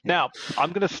Now,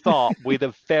 I'm going to start with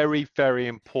a very, very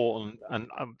important, and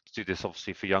I'm do this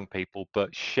obviously for young people,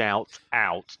 but shout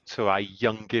out to our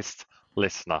youngest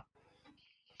listener.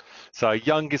 So, our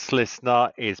youngest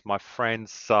listener is my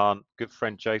friend's son, good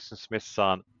friend Jason Smith's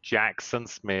son, Jackson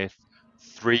Smith,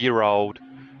 3 year old.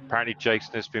 Apparently,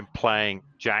 Jason has been playing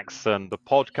Jackson the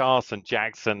podcast, and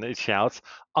Jackson shouts,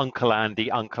 Uncle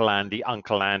Andy, Uncle Andy,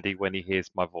 Uncle Andy when he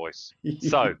hears my voice.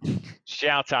 So,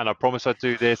 shout out, and I promise I'll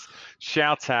do this.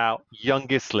 Shout out,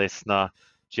 youngest listener,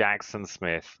 Jackson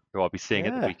Smith, who I'll be seeing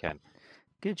at the Yeah, weekend.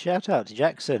 good shout out to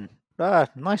Jackson. Ah,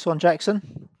 nice one,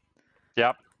 Jackson.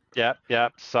 Yep,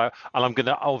 yep. So, and I'm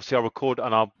gonna obviously I'll record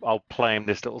and I'll play him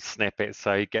this little snippet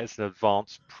so he gets an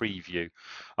advanced preview,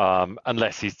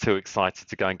 unless he's too excited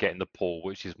to go and get in the pool,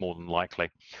 which is more than likely.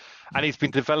 And he's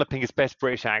been developing his best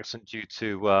British accent due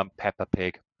to Peppa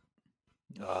Pig.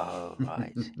 Oh,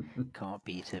 right. Can't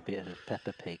beat a bit of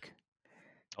Peppa Pig.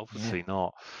 Yeah. Obviously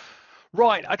not.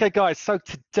 Right, okay, guys. So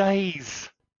today's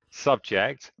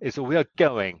subject is we are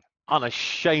going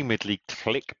unashamedly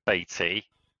clickbaity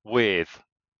with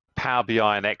Power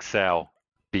BI and Excel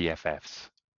BFFs.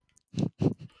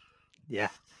 Yeah.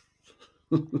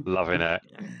 Loving it.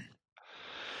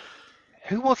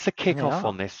 Who wants to kick They off are.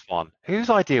 on this one? Whose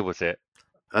idea was it?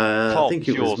 I Tom, think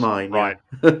it's it was yours. mine, yeah.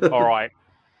 Right. All right.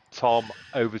 Tom,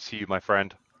 over to you, my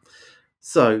friend.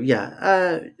 So,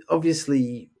 yeah,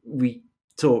 obviously, we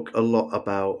talk a lot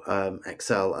about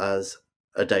Excel as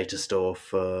a data store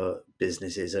for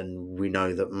businesses, and we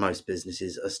know that most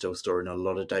businesses are still storing a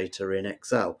lot of data in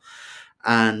Excel.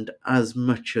 And as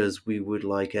much as we would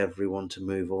like everyone to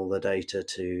move all the data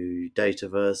to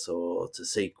Dataverse or to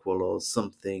SQL or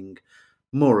something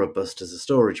more robust as a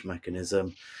storage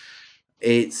mechanism,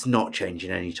 it's not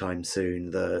changing anytime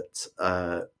soon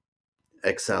that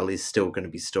Excel is still going to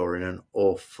be storing an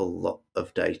awful lot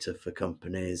of data for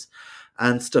companies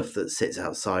and stuff that sits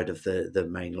outside of the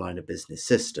main line of business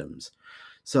systems.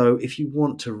 So if you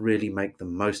want to really make the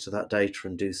most of that data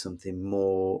and do something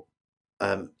more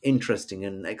interesting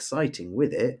and exciting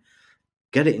with it,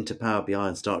 get it into Power BI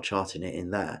and start charting it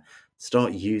in there.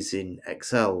 Start using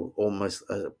Excel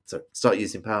start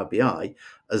using Power BI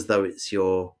as though it's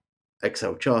your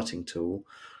Excel charting tool,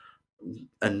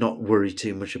 and not worry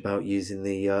too much about using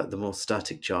the more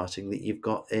static charting that you've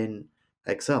got in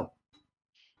Excel.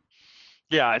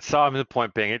 Yeah, so I mean, the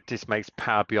point being, it just makes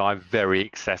Power BI very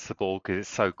accessible because it's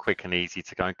so quick and easy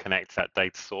to go and connect to that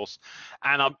data source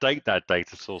and update that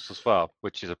data source as well,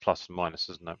 which is a plus and minus,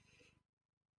 isn't it?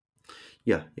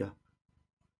 Yeah.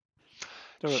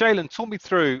 So, Shaylin, talk me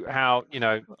through how,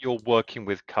 you're working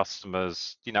with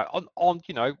customers, on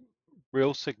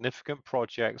real significant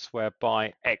projects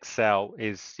whereby Excel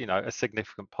is, a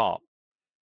significant part.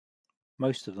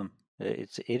 most of them.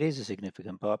 It is a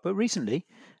significant part. But recently,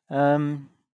 um,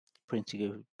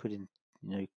 creating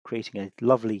a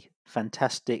lovely,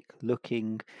 fantastic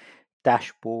looking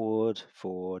dashboard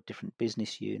for different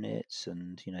business units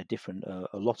and different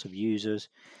a lot of users.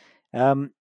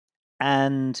 Um,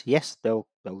 and yes, they'll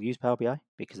use Power BI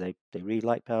because they really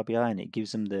like Power BI and it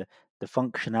gives them the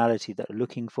functionality that they're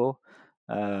looking for.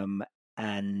 Um,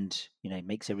 and it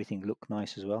makes everything look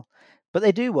nice as well. But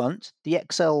they do want the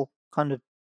Excel kind of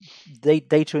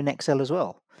data in Excel as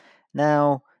well.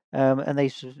 Now, and they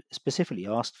specifically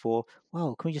asked for,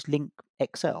 well, can we just link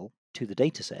Excel to the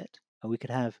data set and we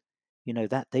could have,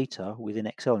 that data within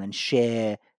Excel and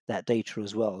share that data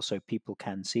as well so people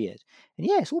can see it. And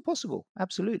yeah, it's all possible,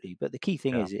 absolutely. But the key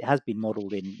thing Yeah. is it has been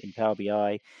modeled in Power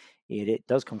BI. It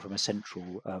does come from a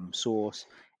central source,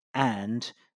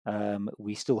 and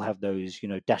we still have those,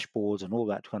 dashboards and all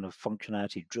that kind of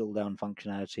functionality, drill down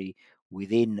functionality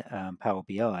within Power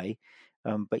BI.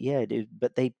 But yeah,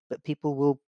 but people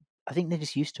will. I think they're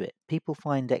just used to it. People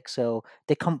find Excel,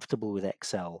 they're comfortable with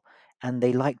Excel, and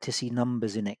they like to see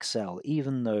numbers in Excel,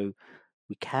 even though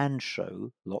we can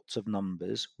show lots of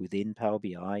numbers within Power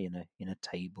BI in a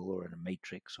table or in a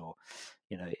matrix or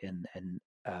in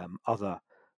other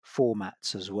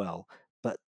formats as well.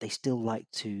 But they still like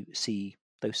to see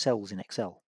those cells in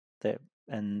Excel. There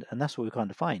and that's what we kind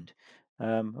of find.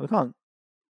 We can't.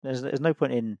 There's no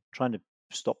point in trying to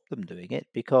stop them doing it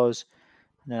because,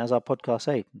 as our podcast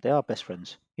say, they are best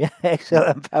friends. Yeah, Excel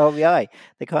and Power BI,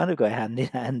 they kind of go hand in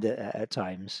hand at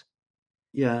times.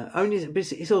 Yeah, only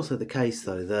but it's also the case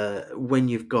though that when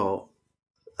you've got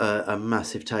a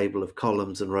massive table of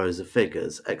columns and rows of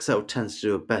figures, Excel tends to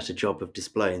do a better job of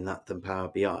displaying that than Power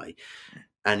BI,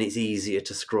 and it's easier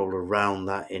to scroll around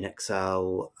that in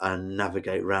Excel and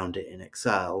navigate around it in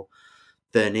Excel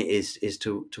than it is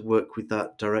to work with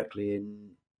that directly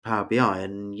in Power BI.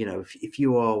 And if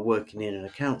you are working in an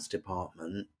accounts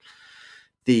department,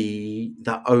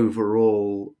 that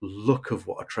overall look of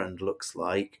what a trend looks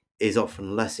like is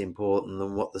often less important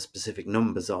than what the specific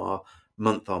numbers are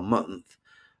month on month,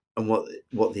 and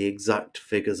what the exact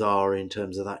figures are in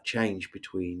terms of that change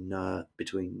between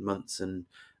months and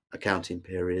accounting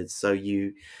periods. So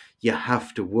you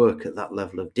have to work at that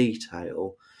level of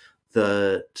detail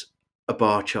that a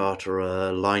bar chart or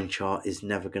a line chart is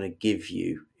never going to give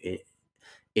you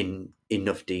in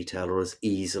enough detail, or as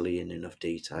easily in enough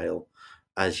detail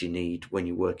as you need when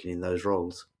you're working in those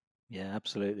roles. Yeah,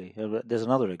 absolutely. There's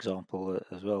another example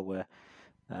as well where,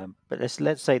 but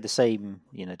let's say the same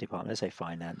department, let's say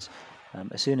finance,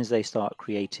 as soon as they start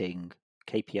creating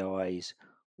KPIs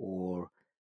or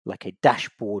like a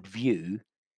dashboard view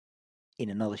in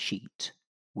another sheet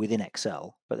within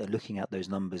Excel, but they're looking at those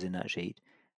numbers in that sheet,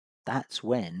 that's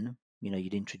when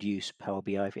you'd introduce Power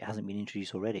BI if it hasn't been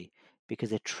introduced already, because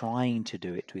they're trying to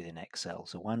do it within Excel.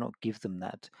 So why not give them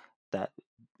that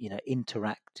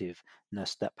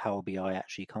interactiveness that Power BI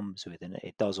actually comes with, and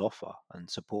it does offer and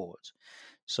support.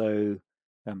 So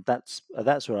that's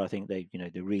where I think they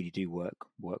really do work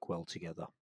well together.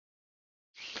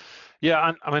 Yeah,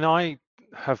 and I mean, I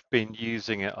have been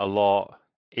using it a lot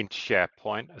in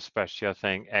SharePoint, especially I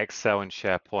think Excel and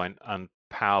SharePoint, and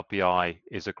Power BI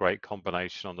is a great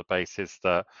combination on the basis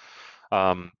that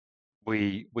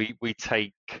we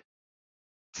take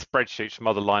spreadsheets from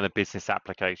other line of business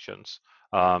applications.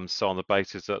 So on the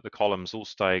basis that the columns all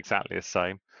stay exactly the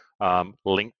same,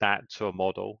 link that to a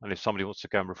model, and if somebody wants to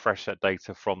go and refresh that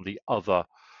data from the other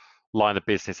line of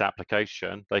business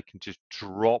application, they can just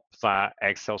drop that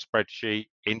Excel spreadsheet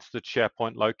into the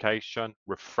SharePoint location,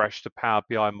 refresh the Power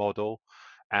BI model,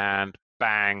 and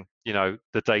bang,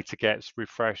 the data gets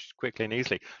refreshed quickly and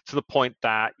easily, to the point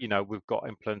that, we've got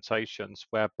implementations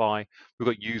whereby we've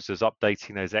got users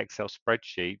updating those Excel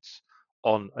spreadsheets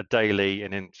on a daily,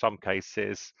 and in some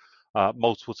cases,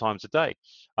 multiple times a day.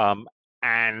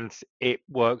 And it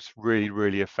works really,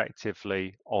 really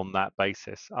effectively on that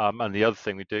basis. And the other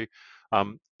thing we do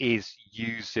is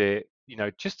use it,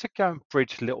 just to go and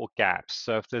bridge little gaps.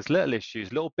 So if there's little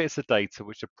issues, little bits of data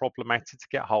which are problematic to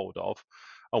get hold of,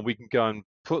 and we can go and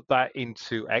put that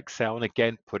into Excel, and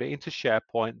again put it into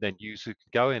SharePoint, then users can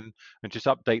go in and just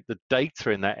update the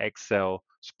data in that Excel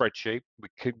spreadsheet.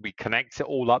 We connect it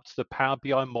all up to the Power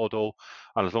BI model,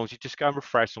 and as long as you just go and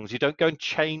refresh, as long as you don't go and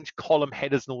change column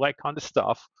headers and all that kind of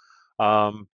stuff,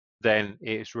 then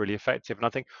it's really effective. And I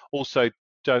think also,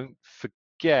 don't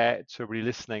forget to really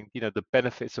listening, the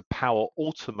benefits of Power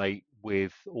Automate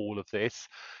with all of this,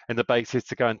 and the basis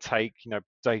to go and take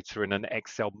data in an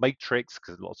Excel matrix,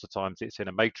 because lots of times it's in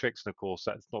a matrix, and of course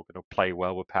that's not going to play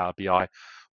well with Power BI,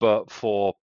 but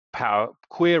for Power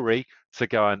Query to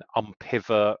go and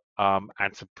unpivot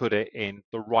and to put it in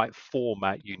the right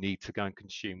format you need to go and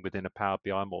consume within a Power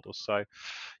BI model. So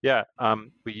yeah,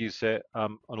 we use it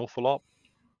an awful lot.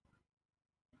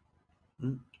 I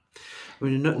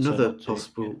mean, another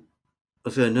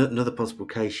possible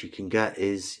case you can get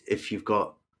is if you've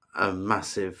got a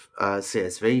massive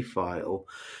CSV file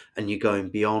and you're going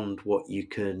beyond what you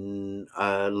can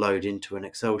load into an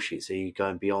Excel sheet. So you're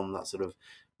going beyond that sort of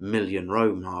million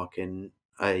row mark in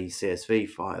a CSV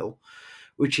file,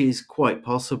 which is quite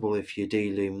possible if you're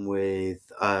dealing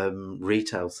with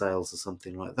retail sales or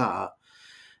something like that.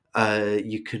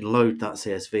 You can load that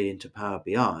CSV into Power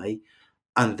BI,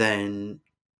 and then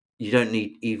you don't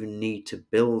even need to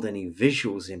build any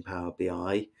visuals in Power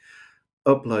BI.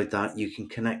 Upload that, you can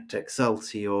connect Excel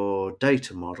to your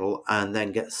data model, and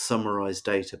then get summarized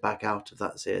data back out of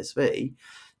that CSV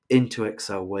into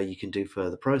Excel, where you can do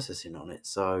further processing on it.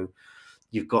 So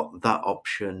you've got that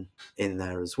option in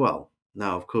there as well.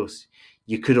 Now, of course,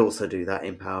 you could also do that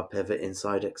in Power Pivot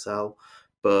inside Excel,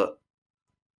 but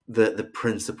the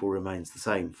principle remains the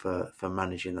same for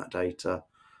managing that data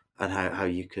and how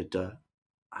you could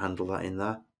handle that in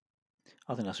there.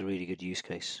 I think that's a really good use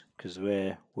case, because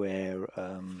where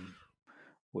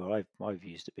I've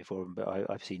used it before, but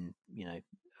I've seen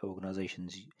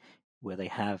organisations where they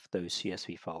have those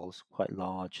CSV files, quite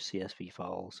large CSV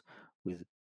files with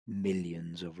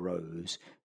millions of rows,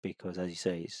 because as you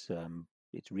say,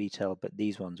 it's retail, but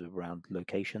these ones are around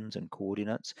locations and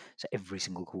coordinates, so every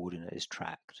single coordinate is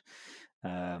tracked.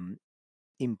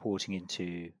 Importing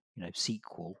into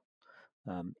SQL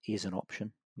is an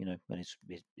option, and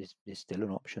it's still an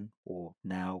option, or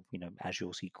now Azure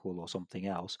SQL or something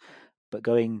else. But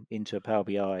going into a Power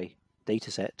BI data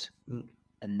set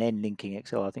and then linking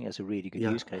Excel, I think that's a really good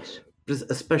use case. But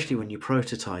especially when you're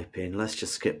prototyping, let's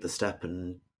just skip the step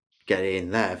and get it in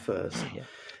there first. Yeah.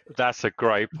 That's a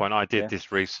great point. I did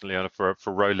this recently for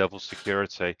row level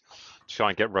security, try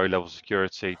and get row level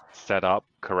security set up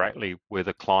correctly with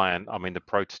a client. I mean, the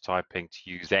prototyping to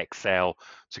use Excel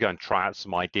to go and try out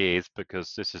some ideas,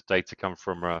 because this is data come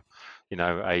from one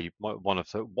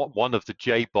of the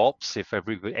JBops, if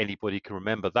anybody can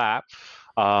remember that.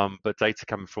 But data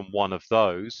coming from one of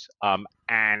those,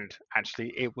 and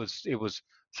actually it was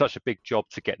such a big job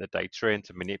to get the data in,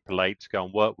 to manipulate, to go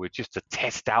and work with, just to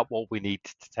test out what we need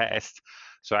to test.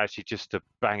 So actually just to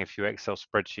bang a few Excel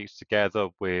spreadsheets together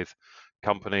with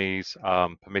companies,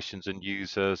 permissions and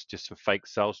users, just some fake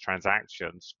sales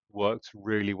transactions, worked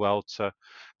really well to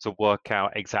work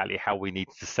out exactly how we need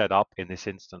to set up in this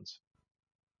instance.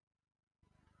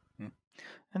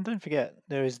 And don't forget,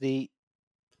 there is the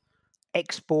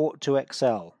export to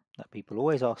Excel that people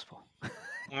always ask for.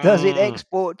 Does it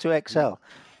export to Excel?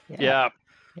 Yeah,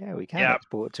 we can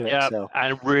export to Excel.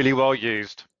 And really well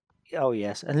used. Oh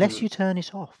yes, unless you turn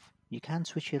it off, you can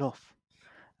switch it off.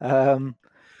 And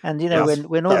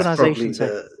when organisations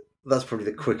say, that's probably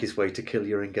the quickest way to kill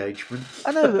your engagement.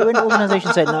 I know, but when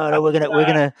organisations say no, we're gonna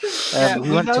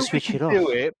we want to switch it off.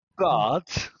 Do it,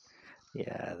 but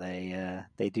yeah,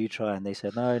 they do try, and they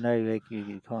said no,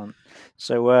 you can't.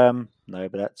 So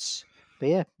but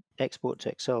yeah, export to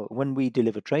Excel. When we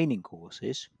deliver training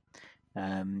courses,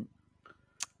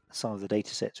 some of the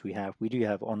data sets we do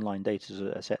have online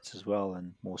data sets as well,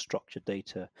 and more structured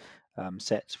data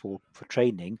sets for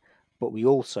training, but we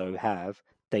also have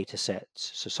data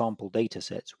sets, so sample data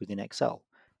sets within Excel.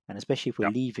 And especially if we're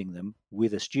leaving them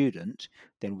with a student,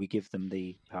 then we give them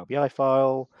the Power BI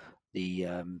file, the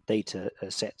data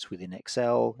sets within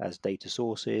Excel as data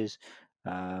sources.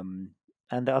 And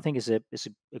I think it's a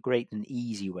great and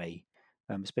easy way,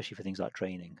 especially for things like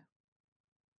training.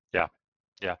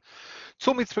 Yeah.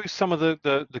 Talk me through some of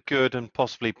the good and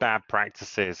possibly bad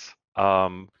practices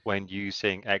when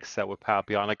using Excel with Power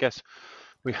BI. And I guess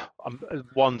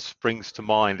one springs to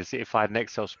mind is if I had an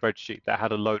Excel spreadsheet that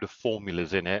had a load of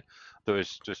formulas in it that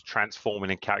was just transforming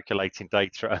and calculating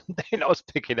data, and then I was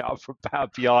picking it up from Power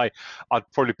BI,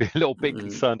 I'd probably be a little bit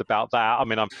concerned about that. I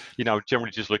mean, I'm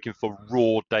generally just looking for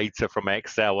raw data from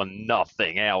Excel and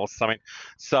nothing else. I mean,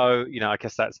 so I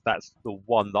guess that's the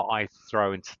one that I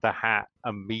throw into the hat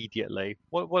immediately.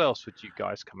 What else would you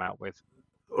guys come out with?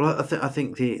 Well, I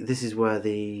think this is where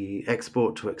the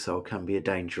export to Excel can be a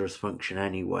dangerous function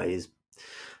anyway, is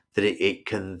that it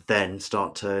can then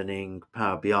start turning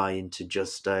Power BI into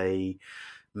just a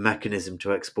mechanism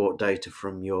to export data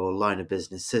from your line of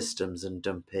business systems and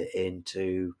dump it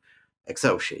into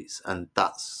Excel sheets. And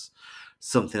that's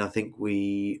something I think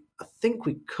we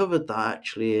covered that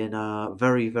actually in our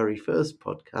very, very first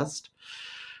podcast.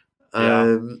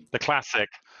 The classic.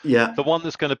 Yeah. The one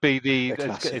that's going to be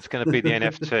it's going to be the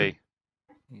NFT.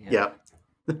 Yeah.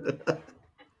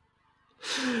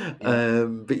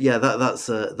 But yeah, that's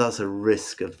a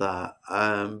risk of that.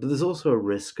 But there's also a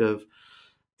risk of,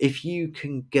 if you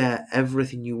can get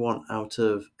everything you want out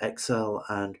of Excel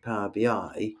and Power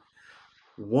BI,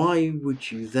 why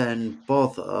would you then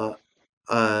bother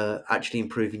actually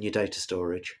improving your data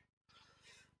storage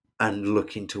and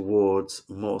looking towards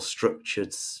more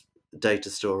structured data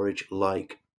storage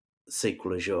like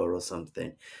SQL Azure or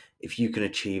something, if you can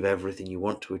achieve everything you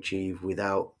want to achieve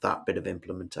without that bit of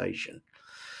implementation?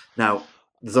 Now,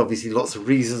 there's obviously lots of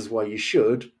reasons why you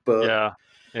should, but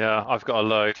yeah, I've got a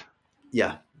load.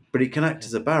 Yeah, but it can act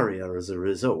as a barrier as a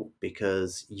result,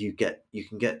 because you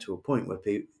can get to a point where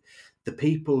the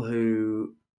people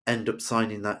who end up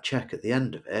signing that check at the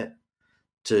end of it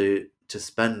to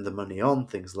spend the money on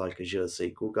things like Azure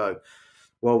SQL go,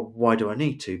 well, why do I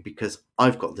need to? Because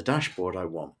I've got the dashboard I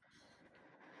want.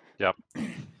 Yep.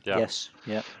 Yes.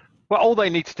 Yeah. Well, all they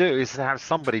need to do is have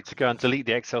somebody to go and delete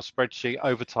the Excel spreadsheet,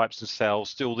 overtype some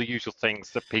cells, do all the usual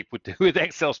things that people do with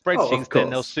Excel spreadsheets. Then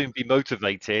they'll soon be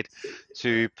motivated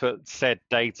to put said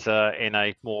data in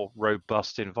a more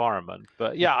robust environment.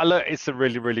 But yeah, look, it's a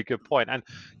really, really good point. And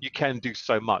you can do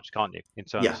so much, can't you, in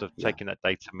terms of taking that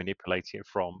data, manipulating it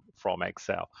from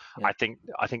Excel. Yeah.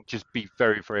 I think just be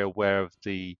very, very aware of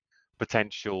the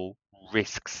potential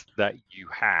risks that you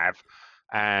have,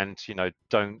 and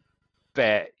don't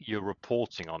bet you're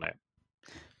reporting on it.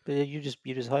 But you just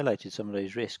highlighted some of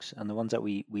those risks, and the ones that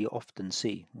we often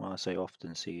see. When I say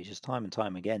often see, it's just time and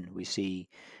time again we see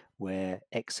where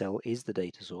Excel is the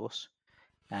data source,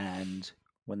 and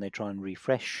when they try and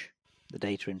refresh the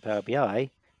data in Power BI,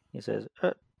 it says,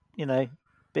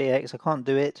 BX, I can't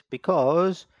do it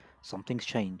because something's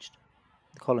changed.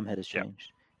 The column head has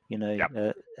changed.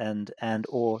 And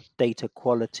or data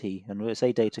quality, and we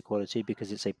say data quality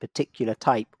because it's a particular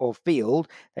type of field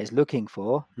that is looking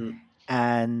for,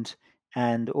 and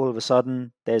and all of a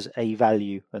sudden there's a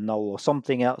value, a null, or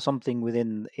something out, something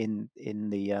within in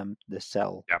the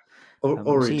cell. Yeah.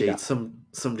 Or indeed,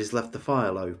 somebody's left the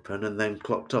file open and then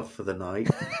clocked off for the night.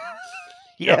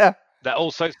 Yeah, Yep. That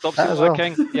also stops that it as well.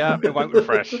 working. Yeah, it won't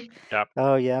refresh. Yeah.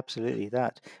 Oh yeah, absolutely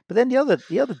that. But then the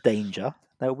other danger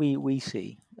that we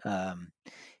see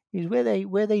is where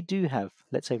they do have,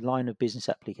 let's say, line of business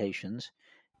applications,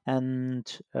 and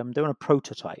they want a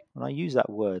prototype. And I use that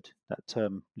word, that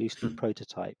term loosely,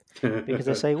 prototype, because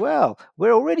they say, well,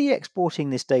 we're already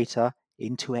exporting this data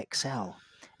into Excel,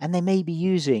 and they may be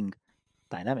using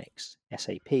Dynamics,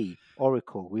 SAP,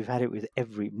 Oracle. We've had it with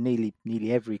nearly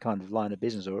every kind of line of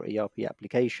business or ERP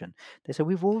application. They say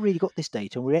we've already got this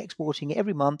data and we're exporting it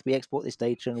every month. We export this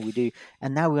data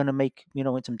and now we're going to make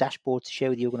some dashboards to share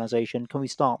with the organization. Can we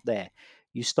start there?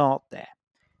 You start there.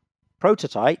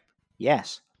 Prototype,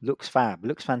 yes, looks fab,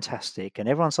 looks fantastic, and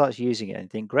everyone starts using it and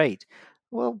think, great.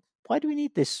 Well, why do we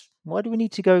need this? Why do we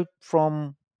need to go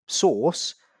from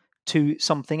source to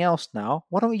something else now?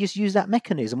 Why don't we just use that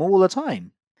mechanism all the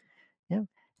time? Yeah,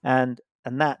 and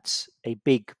that's a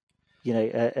big,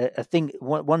 a thing,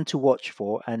 one to watch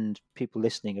for. And people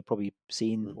listening have probably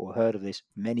seen or heard of this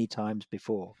many times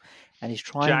before, and he's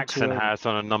trying Jackson to. has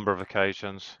on a number of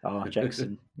occasions. Oh,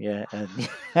 Jackson, yeah, and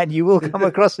and you will come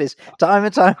across this time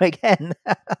and time again.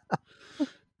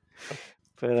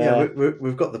 But, yeah,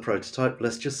 we've got the prototype.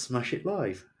 Let's just smash it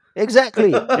live.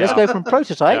 exactly. Let's Yeah. go from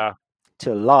prototype Yeah.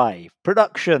 to live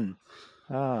production.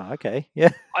 Ah, okay, yeah.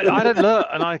 I don't look,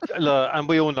 and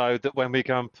we all know that when we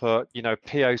go and put,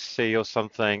 POC or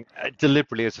something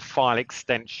deliberately as a file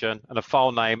extension and a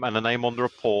file name and a name on the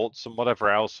reports and whatever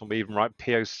else, and we even write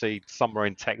POC somewhere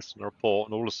in text on the report,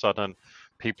 and all of a sudden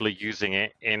people are using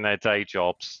it in their day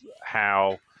jobs,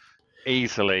 how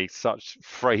easily such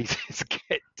phrases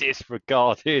get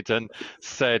disregarded and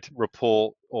said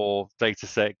report or data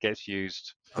set gets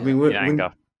used I mean, in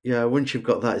anger. once you've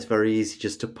got that, it's very easy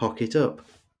just to pocket up.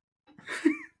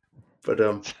 But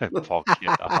Pocket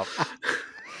up.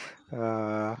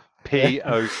 Uh,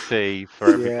 POC for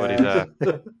everybody Yeah.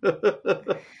 there.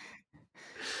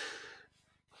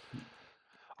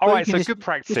 All But right, you so can good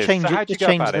practice. just change So it. how'd you Just go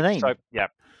change about the it? name. So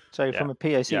So yeah, from a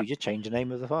POC, yeah. we just change the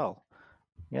name of the file.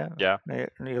 Yeah. Yeah.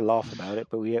 You laugh about it,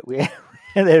 but we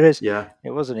there is. yeah,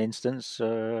 It was an instance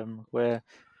where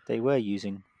they were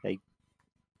using a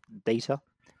data,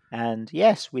 and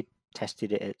yes, we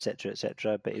tested it,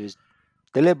 etc., but it was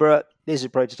deliberate. This is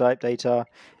prototype data,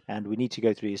 and we need to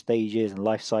go through the stages and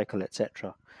life cycle,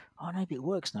 etc. Oh, maybe it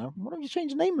works now. Why don't you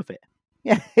change the name of it?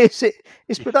 Yeah, it's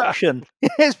production.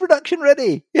 It's production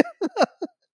ready.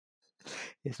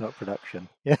 It's not production.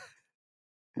 Yeah.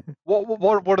 What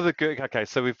are the good? Okay,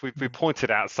 so we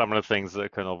pointed out some of the things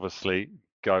that can obviously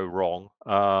go wrong.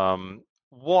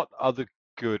 What are the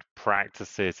good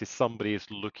practices if somebody is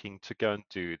looking to go and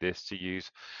do this, to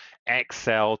use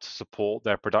Excel to support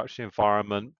their production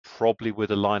environment, probably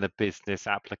with a line of business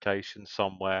application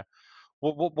somewhere?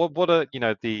 What are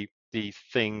the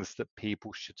things that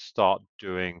people should start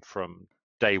doing from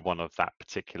day one of that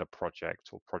particular project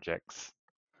or projects?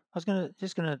 I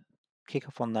was gonna kick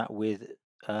off on that with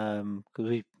because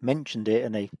we mentioned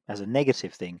it as a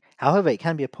negative thing. However, it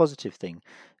can be a positive thing.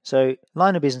 So,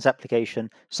 line of business application,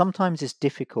 sometimes it's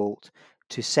difficult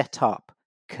to set up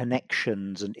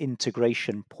connections and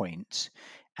integration points,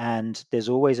 and there's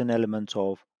always an element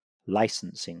of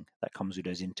licensing that comes with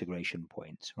those integration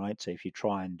points, right? So if you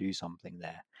try and do something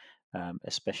there,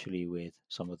 especially with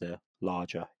some of the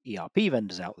larger ERP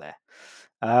vendors out there.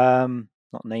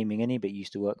 Not naming any, but you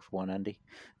used to work for one, Andy.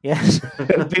 Yes,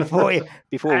 before we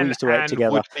used to work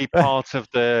together. Would be part of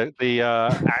the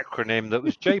acronym that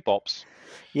was JBops.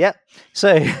 Yeah.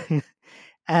 So,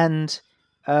 and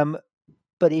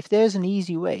but if there's an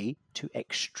easy way to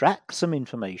extract some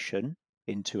information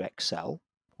into Excel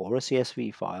or a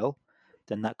CSV file,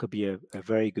 then that could be a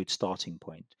very good starting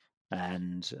point.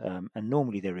 And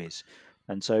normally there is.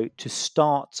 And so to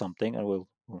start something, and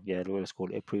let's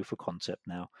call it a proof of concept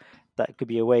now. That could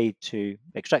be a way to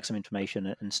extract some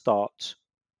information and start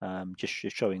just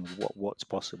showing what's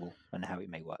possible and how it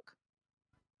may work.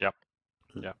 Yep.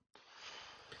 Yeah.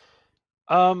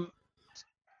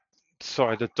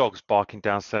 Sorry, the dog's barking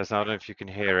downstairs now. I don't know if you can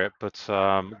hear it, but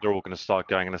they're all going to start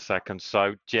going in a second.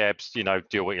 So, Jebs,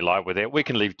 do what you like with it. We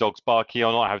can leave dogs barking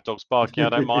or not have dogs barking. I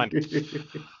don't mind.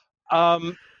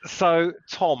 So,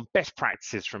 Tom, best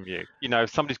practices from you.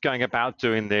 If somebody's going about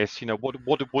doing this,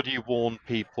 what do you warn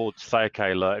people to say?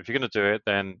 Okay, look, if you're going to do it,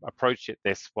 then approach it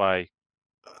this way.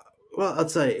 Well,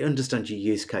 I'd say understand your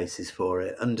use cases for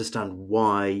it. Understand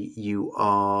why you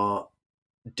are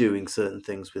doing certain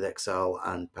things with Excel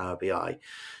and Power BI.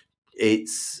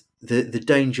 it's the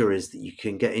danger is that you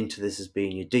can get into this as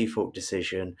being your default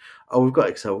decision. Oh, we've got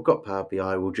Excel, we've got Power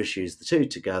BI, we'll just use the two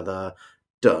together,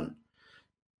 done.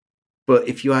 But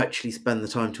if you actually spend the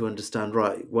time to understand,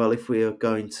 right, well, if we are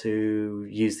going to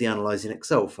use the analyze in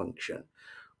Excel function,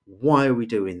 why are we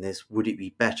doing this? Would it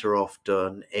be better off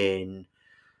done in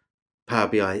Power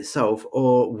BI itself,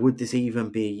 or would this even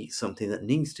be something that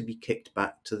needs to be kicked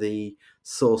back to the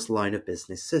source line of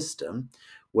business system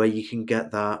where you can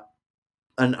get that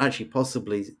and actually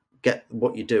possibly get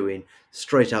what you're doing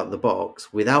straight out of the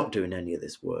box without doing any of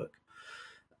this work?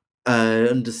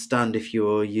 Understand if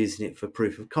you're using it for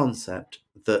proof of concept,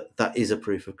 that is a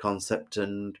proof of concept,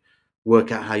 and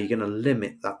work out how you're going to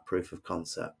limit that proof of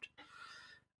concept.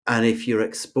 And if you're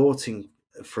exporting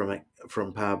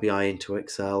from Power BI into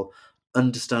Excel,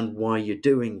 understand why you're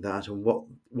doing that and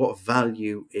what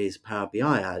value is Power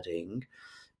BI adding.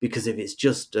 Because if it's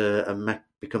just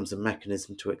becomes a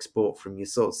mechanism to export from your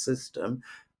source system,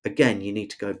 again, you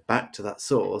need to go back to that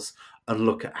source and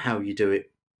look at how you do it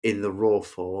in the raw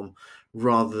form,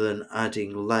 rather than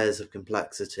adding layers of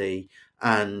complexity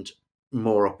and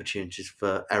more opportunities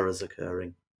for errors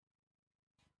occurring.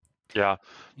 Yeah,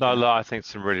 no, I think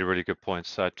some really, really good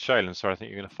points. Shailen, sorry, I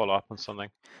think you're going to follow up on something.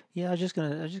 Yeah, I was just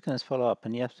gonna follow up,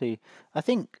 and you have to. I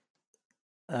think,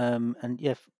 and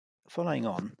yeah, following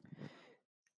on,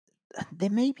 there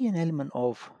may be an element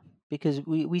of, because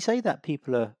we say that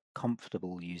people are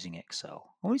comfortable using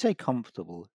Excel. When we say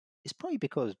comfortable, it's probably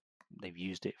because they've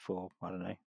used it for, I don't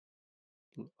know,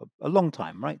 a long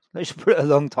time, right? Let's just put it a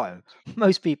long time.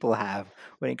 Most people have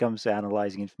when it comes to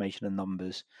analyzing information and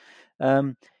numbers,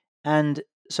 and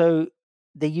so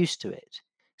they're used to it.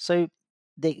 So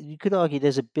you could argue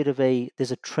there's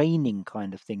a training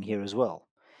kind of thing here as well,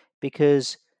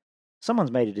 because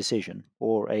someone's made a decision,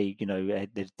 or a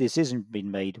decision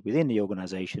been made within the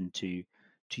organization to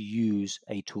use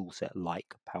a tool set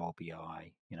like Power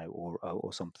BI,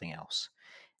 or something else,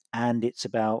 and it's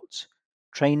about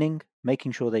training,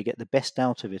 making sure they get the best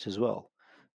out of it as well,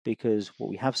 because what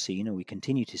we have seen and we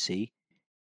continue to see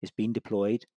is being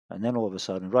deployed, and then all of a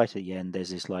sudden, right at the end, there's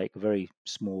this like very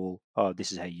small, oh,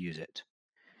 this is how you use it.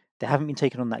 They haven't been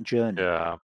taken on that journey.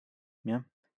 Yeah.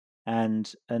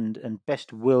 And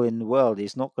best will in the world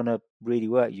is not going to really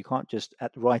work. You can't just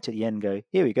right at the end go,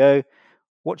 here we go,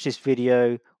 watch this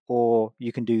video, or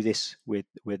you can do this with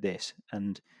this.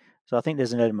 And so I think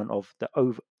there's an element of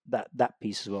that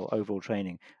piece as well, overall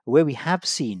training, where we have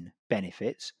seen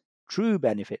benefits, true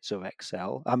benefits of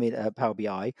Power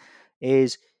BI,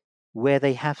 is where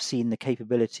they have seen the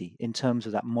capability in terms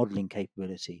of that modeling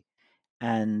capability,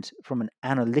 and from an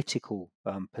analytical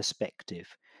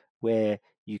perspective, where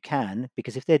you can,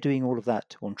 because if they're doing all of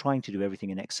that on trying to do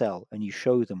everything in Excel, and you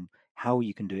show them how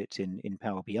you can do it in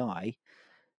Power BI,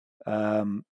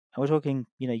 and we're talking,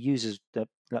 users that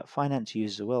like finance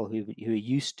users as well, who are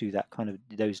used to that kind of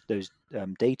those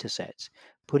data sets,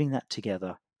 putting that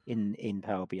together in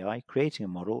Power BI, creating a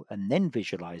model, and then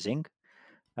visualizing.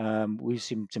 We've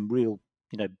seen some real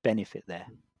benefit there.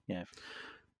 I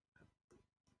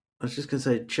was just going to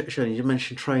say, Shani, you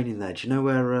mentioned training there. Do you know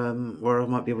where I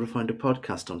might be able to find a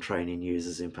podcast on training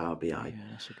users in Power BI? Yeah,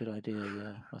 that's a good idea.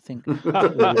 Yeah, I think we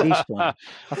released one.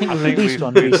 I think we think released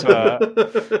one recently.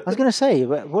 I was going to say,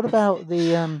 what about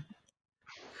the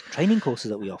training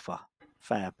courses that we offer?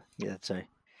 Fab. Yeah, so.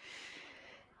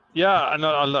 Yeah,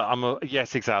 no,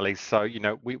 yes, exactly. So,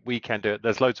 we can do it.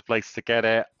 There's loads of places to get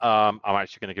it. I'm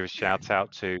actually going to give a shout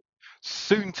out to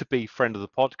soon to be friend of the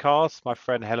podcast, my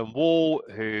friend Helen Wall,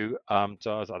 who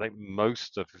does, I think,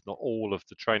 most of, if not all of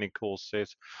the training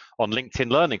courses on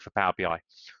LinkedIn Learning for Power BI.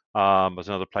 There's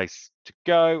another place to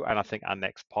go, and I think our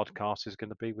next podcast is going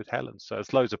to be with Helen. So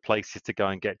there's loads of places to go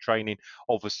and get training.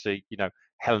 Obviously,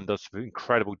 Helen does some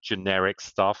incredible generic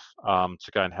stuff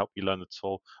to go and help you learn the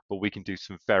tool, but we can do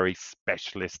some very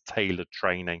specialist, tailored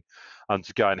training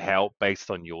to go and help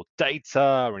based on your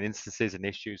data and instances and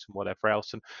issues and whatever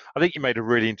else. And I think you made a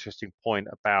really interesting point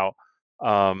about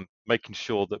making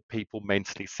sure that people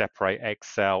mentally separate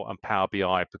Excel and Power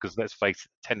BI, because let's face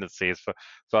it, the tendency is for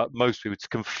most people to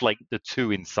conflate the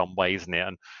two in some way, isn't it?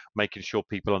 And making sure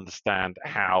people understand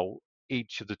how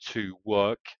each of the two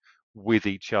work with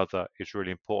each other is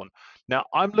really important. Now,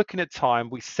 I'm looking at time.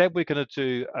 We said we're going to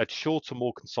do a shorter,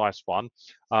 more concise one,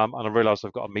 and I realise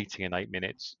I've got a meeting in 8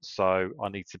 minutes, so I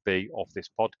need to be off this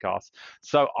podcast.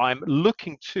 So I'm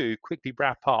looking to quickly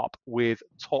wrap up with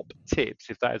top tips,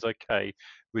 if that is okay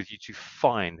with you, to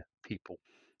find people.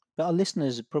 But our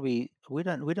listeners probably, we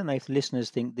don't know if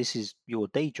listeners think this is your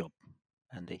day job,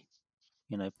 Andy.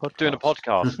 Podcast. Doing a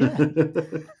podcast. Yeah.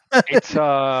 It's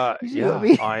You see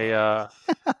what I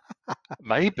mean?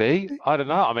 Maybe, I don't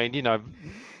know. I mean,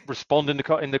 respond in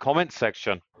the comments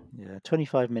section. Yeah,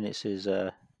 25 minutes is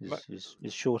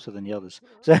shorter than the others.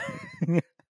 So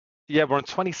Yeah, we're on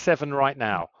 27 right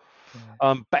now.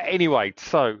 But anyway,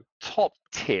 so top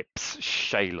tips,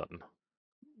 Shaylin.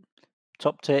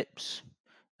 top tips.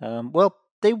 Well,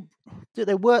 they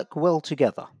work well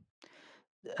together.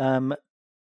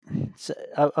 So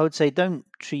I would say don't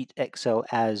treat Excel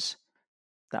as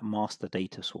that master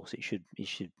data source. It should, and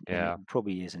Yeah. it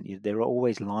probably isn't. There are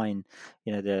always the line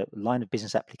of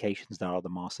business applications that are the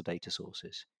master data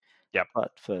sources. Yep.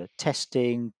 But for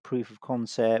testing, proof of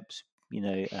concepts,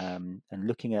 and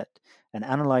looking at and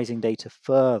analyzing data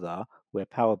further, where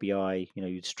Power BI,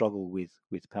 you'd struggle with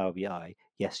Power BI.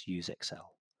 Yes, use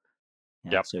Excel.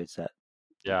 Yeah. Yep. So it's that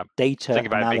Yeah. data Think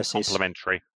about it being analysis.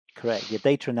 complementary. Correct. Yeah,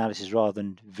 data analysis rather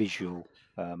than visual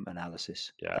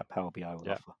analysis Yeah. that Power BI will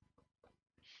offer.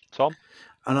 Tom?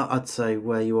 And I'd say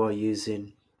where you are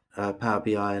using Power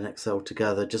BI and Excel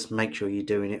together, just make sure you're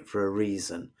doing it for a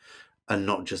reason and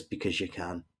not just because you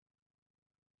can.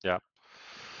 Yeah.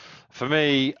 For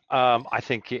me, I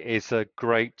think it is a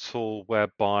great tool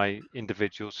whereby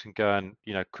individuals can go and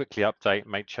quickly update,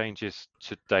 make changes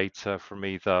to data from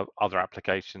either other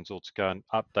applications or to go and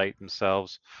update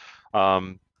themselves.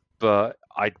 But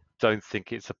I don't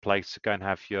think it's a place to go and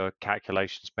have your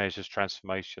calculations, measures,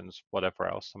 transformations, whatever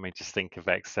else. I mean, just think of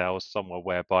Excel as somewhere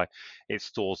whereby it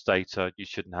stores data. You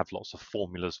shouldn't have lots of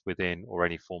formulas within, or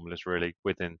any formulas really,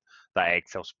 within that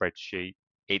Excel spreadsheet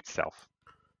itself.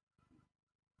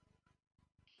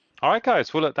 All right,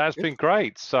 guys. Well, look, that's been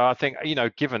great. So I think,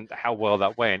 given how well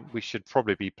that went, we should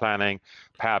probably be planning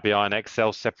Power BI and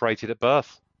Excel separated at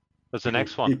birth as the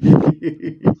next one.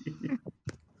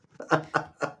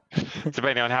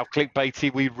 Depending on how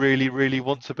clickbaity we really, really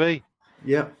want to be.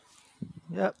 Yep.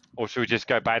 Yep. Or should we just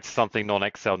go back to something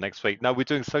non-Excel next week? No, we're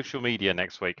doing social media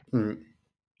next week.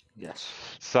 Yes.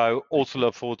 So also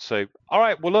look forward to. All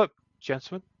right. Well, look,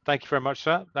 gentlemen, thank you very much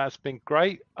for that. That's been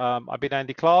great. I've been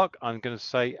Andy Clark. I'm going to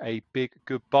say a big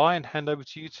goodbye and hand over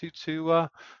to you two to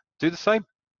do the same.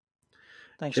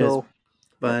 Thanks Cheers. all.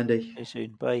 Bye, Yep. Andy. See you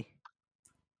soon. Bye.